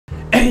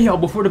Hey y'all,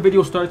 before the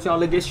video starts, y'all,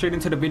 let's get straight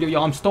into the video,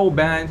 y'all. I'm still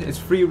banned. It's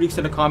free reeks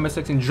in the comment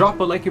section. Drop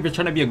a like if you're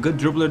trying to be a good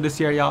dribbler this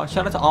year, y'all.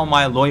 Shout out to all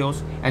my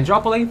loyals. And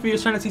drop a like if you're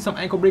trying to see some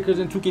ankle breakers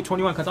in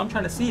 2K21, because I'm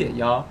trying to see it,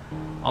 y'all.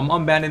 I'm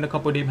unbanning a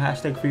couple of them.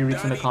 Hashtag free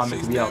reeks in the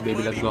comments. We out,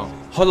 baby. Let's go.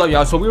 Hold up,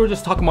 y'all. So we were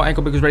just talking about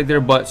ankle breakers right there,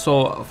 but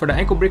so for the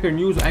ankle breaker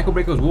news, ankle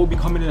breakers will be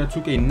coming in a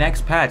 2K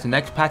next patch.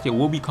 Next patch, it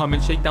will be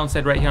coming. Shakedown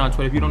said right here on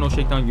Twitter. If you don't know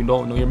Shakedown, you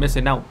don't know. You're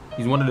missing out.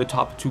 He's one of the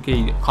top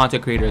 2K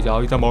content creators, y'all.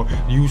 He's talking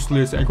about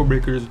useless ankle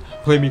breakers.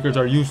 Playmakers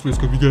are useless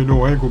because we get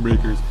no ankle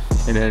breakers.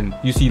 And then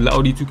you see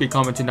Loudy 2K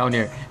commenting down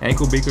there.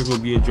 Ankle breakers will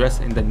be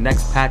addressed in the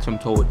next patch, I'm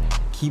told.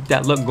 Keep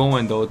that look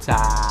going though.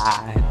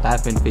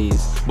 Laughing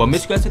face. But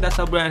make sure you guys hit that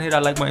sub button, hit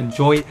that like button,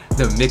 enjoy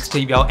the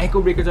mixtape, y'all.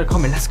 Ankle breakers are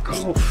coming. Let's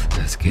go.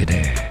 Let's get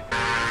it.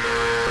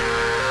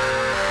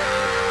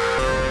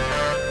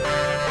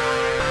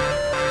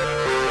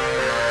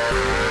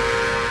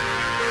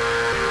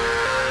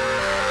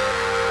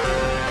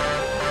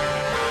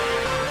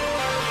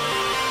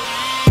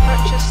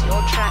 Purchase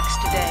your tracks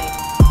today.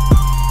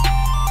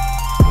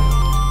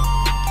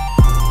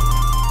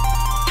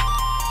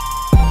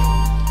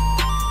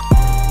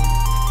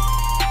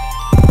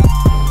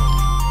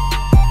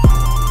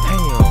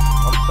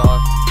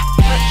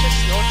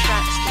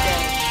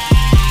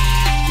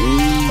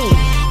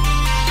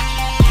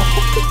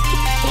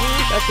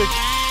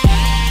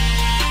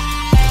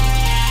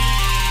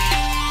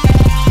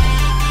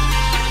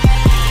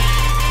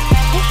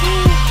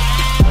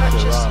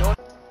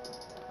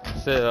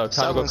 Shit,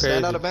 time to go crazy.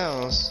 Stand out of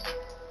bounds.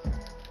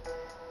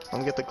 I'm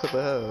gonna get the clip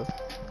ahead.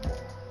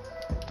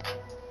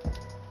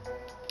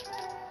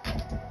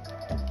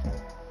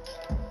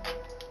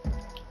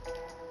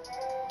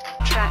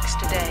 Tracks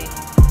today.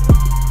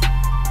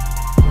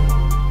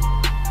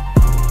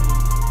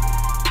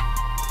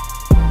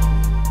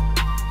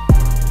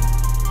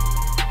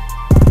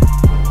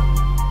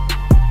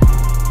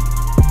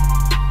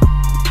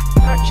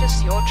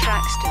 Purchase your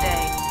tracks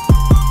today.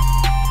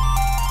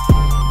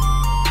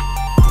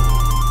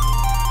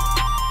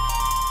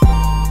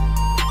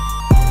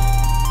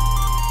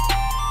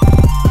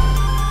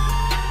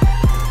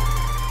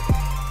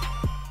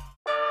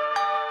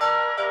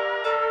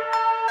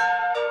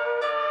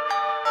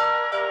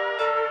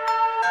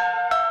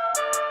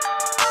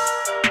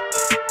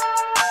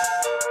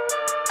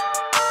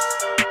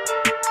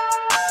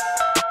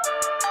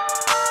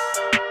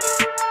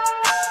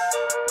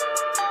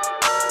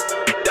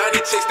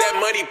 Chase that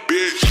money,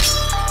 bitch.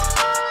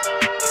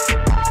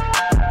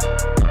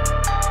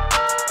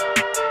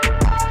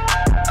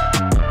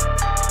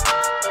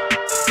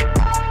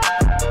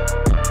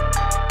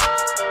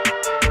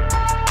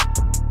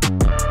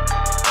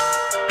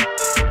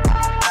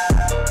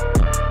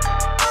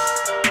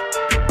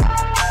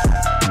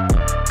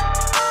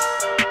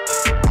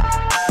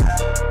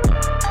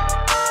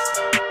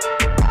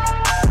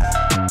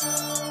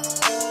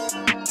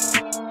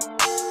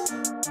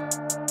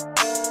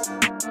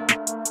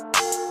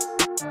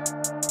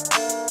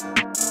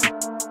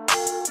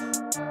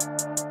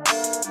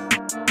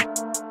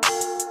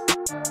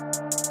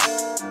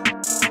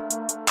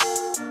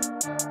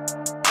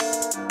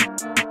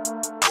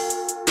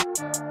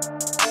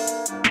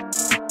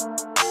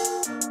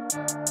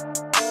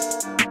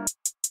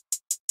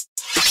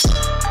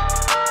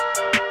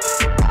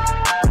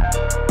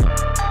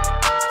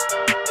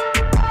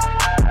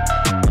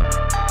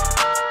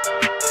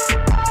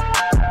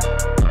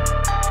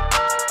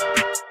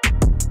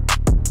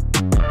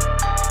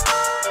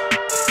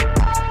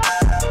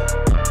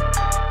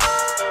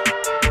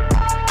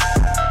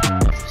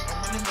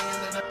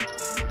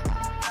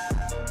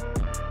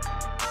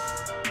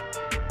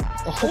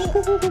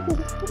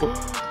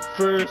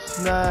 First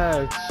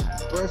snatch.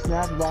 First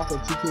snatch block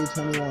of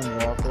 2K21,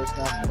 bro. First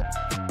snatch block.